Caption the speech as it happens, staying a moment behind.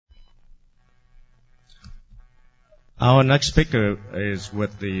Our next speaker is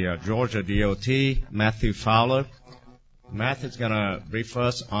with the Georgia DOT, Matthew Fowler. Matt is going to brief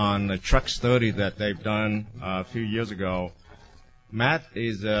us on a truck study that they've done a few years ago. Matt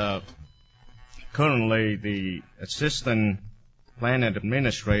is currently the Assistant Plan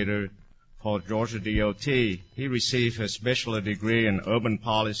Administrator for Georgia DOT. He received his bachelor degree in Urban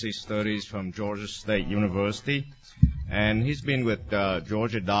Policy Studies from Georgia State University, and he's been with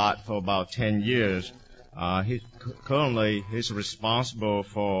Georgia DOT for about 10 years. Currently, he's responsible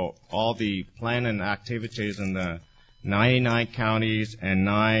for all the planning activities in the 99 counties and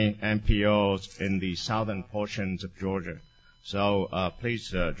 9 MPOs in the southern portions of Georgia. So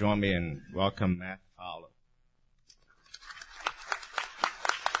please join me in welcome Matt Fowler.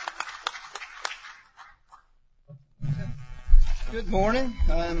 Good morning.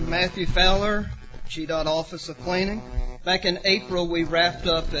 I'm Matthew Fowler, GDOT Office of Planning. Back in April, we wrapped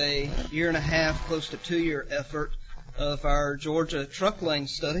up a year-and-a-half, close to 2-year effort of our Georgia truck lane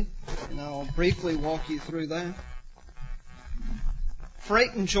study, and I'll briefly walk you through that.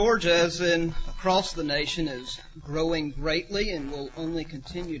 Freight in Georgia, as in across the nation, is growing greatly and will only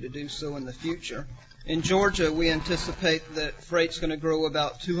continue to do so in the future. In Georgia, we anticipate that freight's going to grow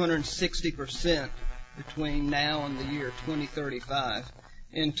about 260% between now and the year 2035.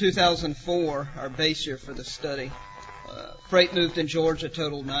 In 2004, our base year for the study, freight moved in Georgia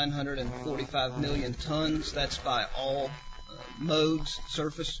totaled 945 million tons. That's by all modes,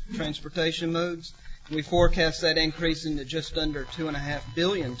 surface transportation modes. We forecast that increasing to just under 2.5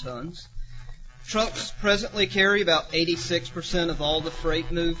 billion tons. Trucks presently carry about 86% of all the freight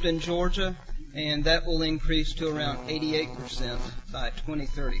moved in Georgia, and that will increase to around 88% by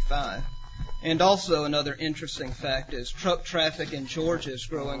 2035. And also another interesting fact is truck traffic in Georgia is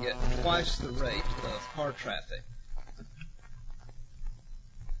growing at twice the rate of car traffic.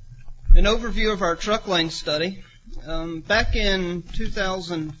 An overview of our truck lane study. Back in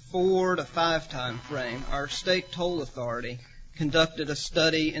 2004 to 5 time frame, our state toll authority conducted a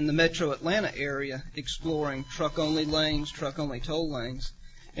study in the metro Atlanta area exploring truck-only lanes, truck-only toll lanes.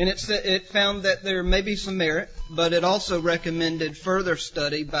 And it found that there may be some merit, but it also recommended further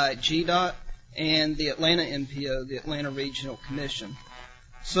study by GDOT and the Atlanta MPO, the Atlanta Regional Commission.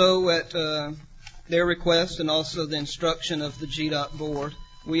 So at their request and also the instruction of the GDOT board,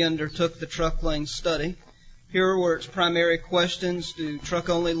 we undertook the truck lane study. Here were its primary questions. Do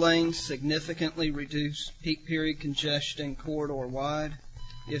truck-only lanes significantly reduce peak period congestion corridor-wide?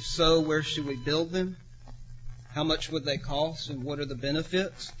 If so, where should we build them? How much would they cost, and what are the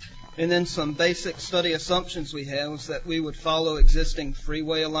benefits? And then some basic study assumptions we had was that we would follow existing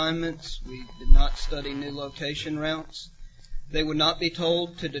freeway alignments. We did not study new location routes. They would not be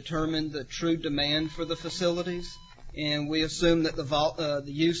told to determine the true demand for the facilities. And we assume that the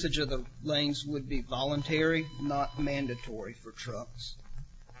usage of the lanes would be voluntary, not mandatory for trucks.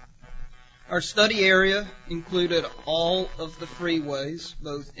 Our study area included all of the freeways,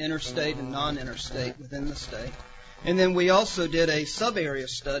 both interstate and non-interstate within the state. And then we also did a sub-area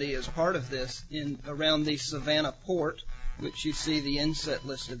study as part of this around the Savannah Port, which you see the inset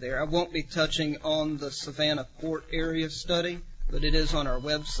listed there. I won't be touching on the Savannah Port area study, but it is on our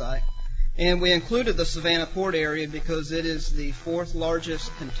website. And we included the Savannah Port area because it is the 4th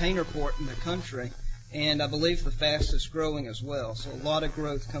largest container port in the country, and I believe the fastest growing as well. So a lot of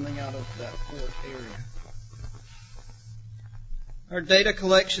growth coming out of that port area. Our data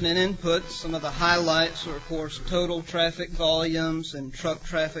collection and inputs, some of the highlights are, of course, total traffic volumes and truck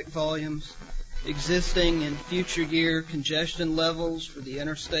traffic volumes, existing and future year congestion levels for the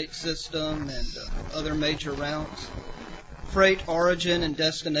interstate system and other major routes, freight origin and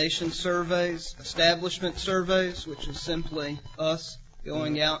destination surveys, establishment surveys, which is simply us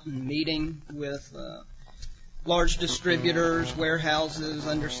going out and meeting with large distributors, warehouses,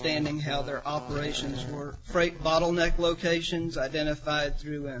 understanding how their operations work, freight bottleneck locations identified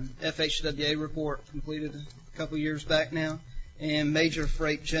through an FHWA report completed a couple years back now, and major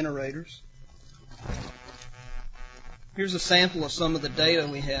freight generators. Here's a sample of some of the data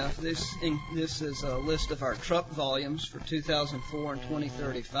we have. This is a list of our truck volumes for 2004 and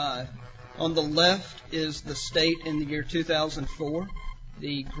 2035. On the left is the state in the year 2004.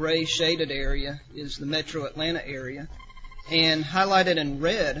 The gray shaded area is the metro Atlanta area. And highlighted in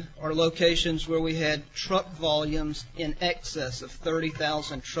red are locations where we had truck volumes in excess of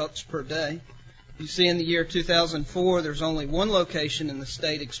 30,000 trucks per day. You see in the year 2004, there's only one location in the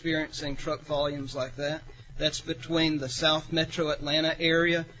state experiencing truck volumes like that. That's between the South Metro Atlanta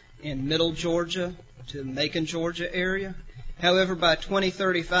area and Middle Georgia to Macon, Georgia area. However, by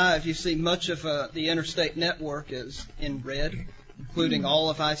 2035, you see much of the interstate network is in red. including all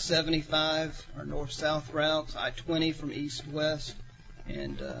of I-75, our north-south routes, I-20 from east to west,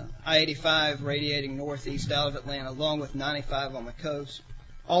 and I-85 radiating northeast out of Atlanta, along with 95 on the coast.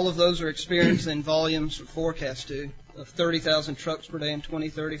 All of those are experiencing volumes forecast of 30,000 trucks per day in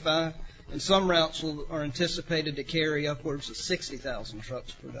 2035, and some routes are anticipated to carry upwards of 60,000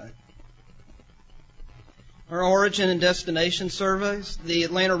 trucks per day. Our origin and destination surveys, the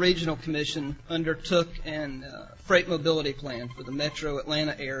Atlanta Regional Commission undertook an freight mobility plan for the metro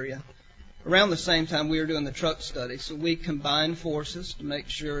Atlanta area around the same time we were doing the truck study. So we combined forces to make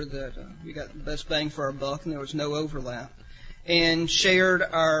sure that we got the best bang for our buck and there was no overlap, and shared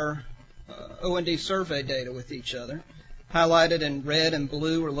our O&D survey data with each other. Highlighted in red and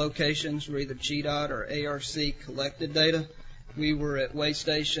blue are locations where either GDOT or ARC collected data. We were at way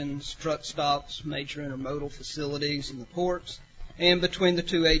stations, truck stops, major intermodal facilities, and the ports. And between the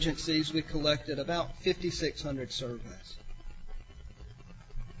two agencies, we collected about 5,600 surveys.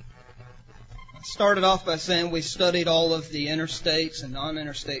 I started off by saying we studied all of the interstates and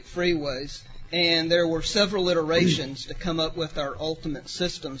non-interstate freeways, and there were several iterations to come up with our ultimate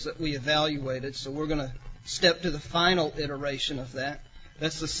systems that we evaluated. So we're going to step to the final iteration of that.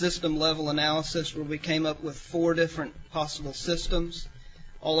 That's the system level analysis, where we came up with 4 different possible systems.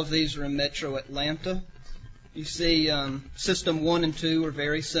 All of these are in Metro Atlanta. You see system 1 and 2 are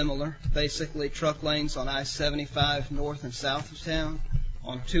very similar. Basically truck lanes on I-75 north and south of town.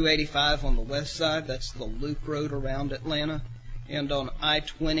 On 285 on the west side, that's the loop road around Atlanta. And on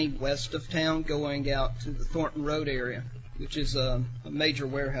I-20 west of town going out to the Thornton Road area, which is a major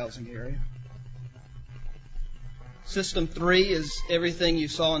warehousing area. System 3 is everything you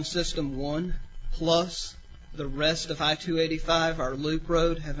saw in System 1, plus the rest of I-285, our loop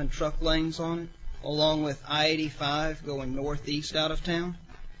road, having truck lanes on it, along with I-85 going northeast out of town.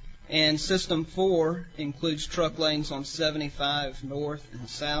 And System 4 includes truck lanes on 75 north and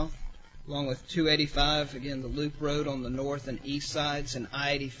south, along with 285, again, the loop road on the north and east sides, and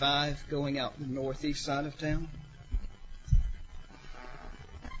I-85 going out the northeast side of town.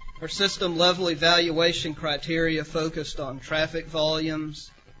 Our system level evaluation criteria focused on traffic volumes,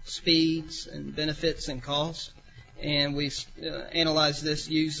 speeds, and benefits and cost. And we analyzed this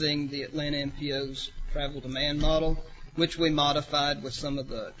using the Atlanta MPO's travel demand model, which we modified with some of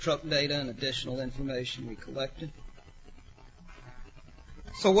the truck data and additional information we collected.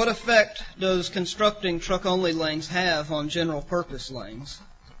 So what effect does constructing truck-only lanes have on general-purpose lanes?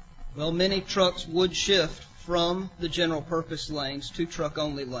 Well, many trucks would shift from the general-purpose lanes to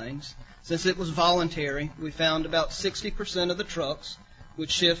truck-only lanes. Since it was voluntary, we found about 60% of the trucks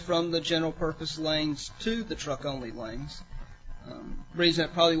would shift from the general-purpose lanes to the truck-only lanes. The reason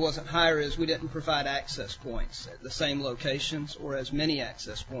it probably wasn't higher is we didn't provide access points at the same locations or as many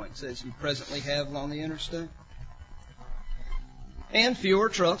access points as you presently have along the interstate. And fewer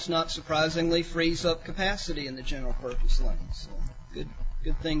trucks, not surprisingly, frees up capacity in the general-purpose lanes. So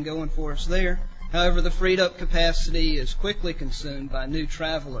good thing going for us there. However, the freed up capacity is quickly consumed by new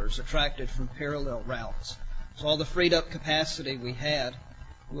travelers attracted from parallel routes. So all the freed up capacity we had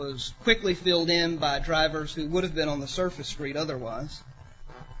was quickly filled in by drivers who would have been on the surface street otherwise,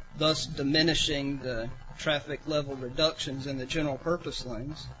 thus diminishing the traffic level reductions in the general purpose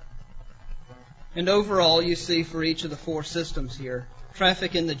lanes. And overall, you see for each of the 4 systems here,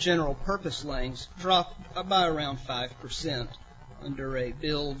 traffic in the general purpose lanes dropped by around 5%. Under a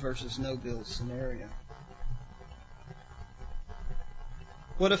build versus no build scenario.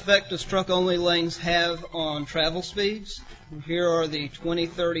 What effect does truck-only lanes have on travel speeds? Here are the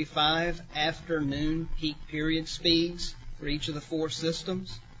 2035 afternoon peak period speeds for each of the 4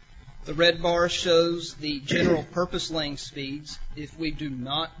 systems. The red bar shows the general purpose lane speeds if we do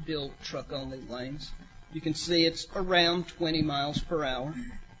not build truck-only lanes. You can see it's around 20 miles per hour.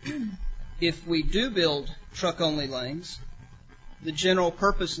 If we do build truck-only lanes, the general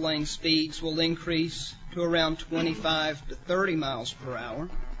purpose lane speeds will increase to around 25 to 30 miles per hour.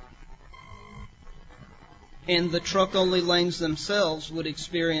 And the truck-only lanes themselves would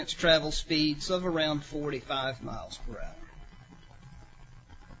experience travel speeds of around 45 miles per hour.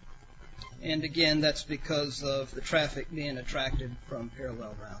 And again, that's because of the traffic being attracted from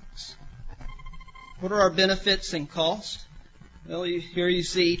parallel routes. What are our benefits and costs? Well, here you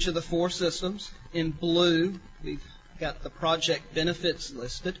see each of the 4 systems. In blue, we've got the project benefits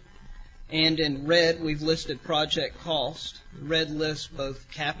listed, and in red we've listed project cost. The red lists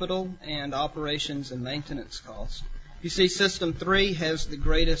both capital and operations and maintenance costs. You see System 3 has the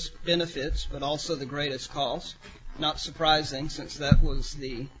greatest benefits but also the greatest cost. Not surprising, since that was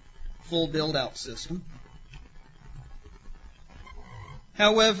the full build-out system.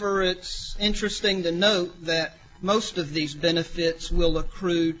 However, it's interesting to note that most of these benefits will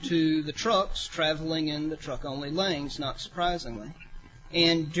accrue to the trucks traveling in the truck-only lanes, not surprisingly.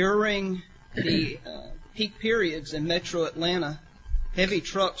 And during the peak periods in Metro Atlanta, heavy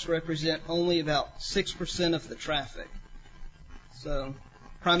trucks represent only about 6% of the traffic. So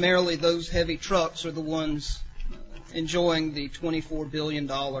primarily those heavy trucks are the ones enjoying the $24 billion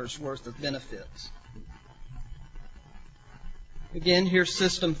worth of benefits. Again, here's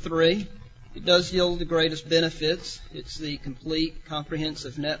System 3. It does yield the greatest benefits. It's the complete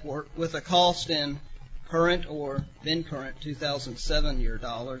comprehensive network with a cost in current or then current 2007 year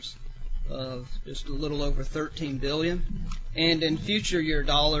dollars of just a little over $13 billion, and in future year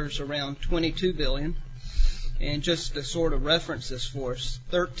dollars around $22 billion. And just to sort of reference this for us,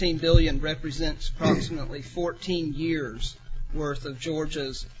 $13 billion represents approximately 14 years worth of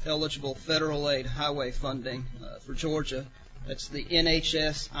Georgia's eligible federal aid highway funding for Georgia. That's the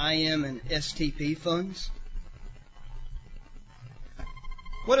NHS, IM, and STP funds.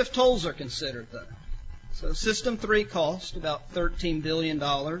 What if tolls are considered, though? So System 3 cost about $13 billion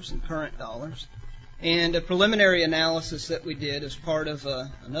in current dollars. And a preliminary analysis that we did as part of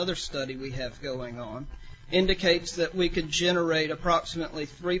another study we have going on indicates that we could generate approximately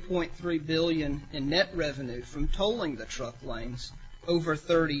 $3.3 billion in net revenue from tolling the truck lanes over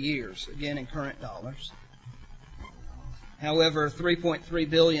 30 years, again in current dollars. However, $3.3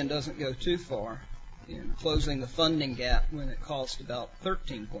 billion doesn't go too far in closing the funding gap when it cost about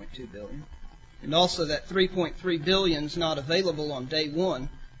 $13.2 billion. And also that $3.3 billion is not available on day one.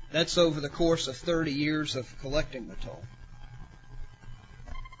 That's over the course of 30 years of collecting the toll.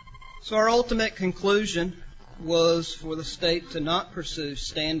 So our ultimate conclusion was for the state to not pursue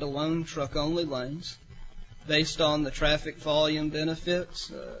standalone truck-only lanes based on the traffic volume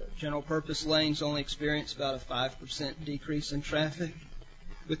benefits. General purpose lanes only experience about a 5% decrease in traffic.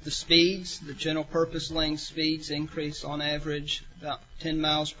 With the speeds, the general purpose lane speeds increase on average about 10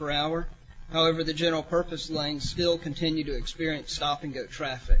 miles per hour. However, the general purpose lanes still continue to experience stop-and-go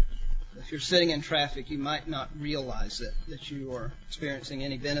traffic. If you're sitting in traffic, you might not realize it, that you are experiencing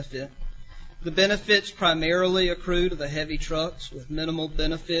any benefit. The benefits primarily accrue to the heavy trucks, with minimal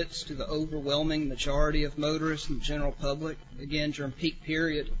benefits to the overwhelming majority of motorists and the general public. Again, during peak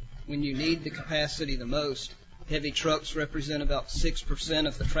period, when you need the capacity the most, heavy trucks represent about 6%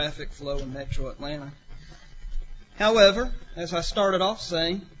 of the traffic flow in Metro Atlanta. However, as I started off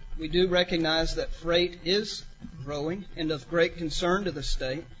saying, we do recognize that freight is growing and of great concern to the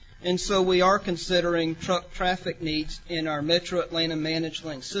state, and so we are considering truck traffic needs in our Metro Atlanta Managed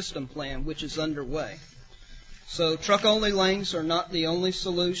Lane System Plan, which is underway. So truck-only lanes are not the only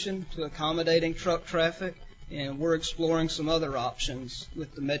solution to accommodating truck traffic, and we're exploring some other options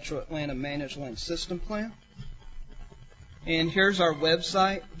with the Metro Atlanta Managed Lane System Plan. And here's our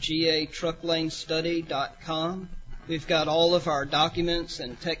website, gatrucklanestudy.com. We've got all of our documents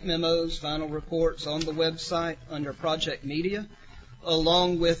and tech memos, final reports on the website under Project Media,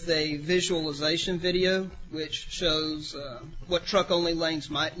 along with a visualization video which shows what truck-only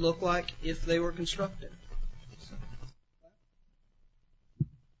lanes might look like if they were constructed.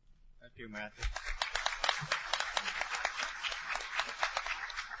 Thank you, Matthew.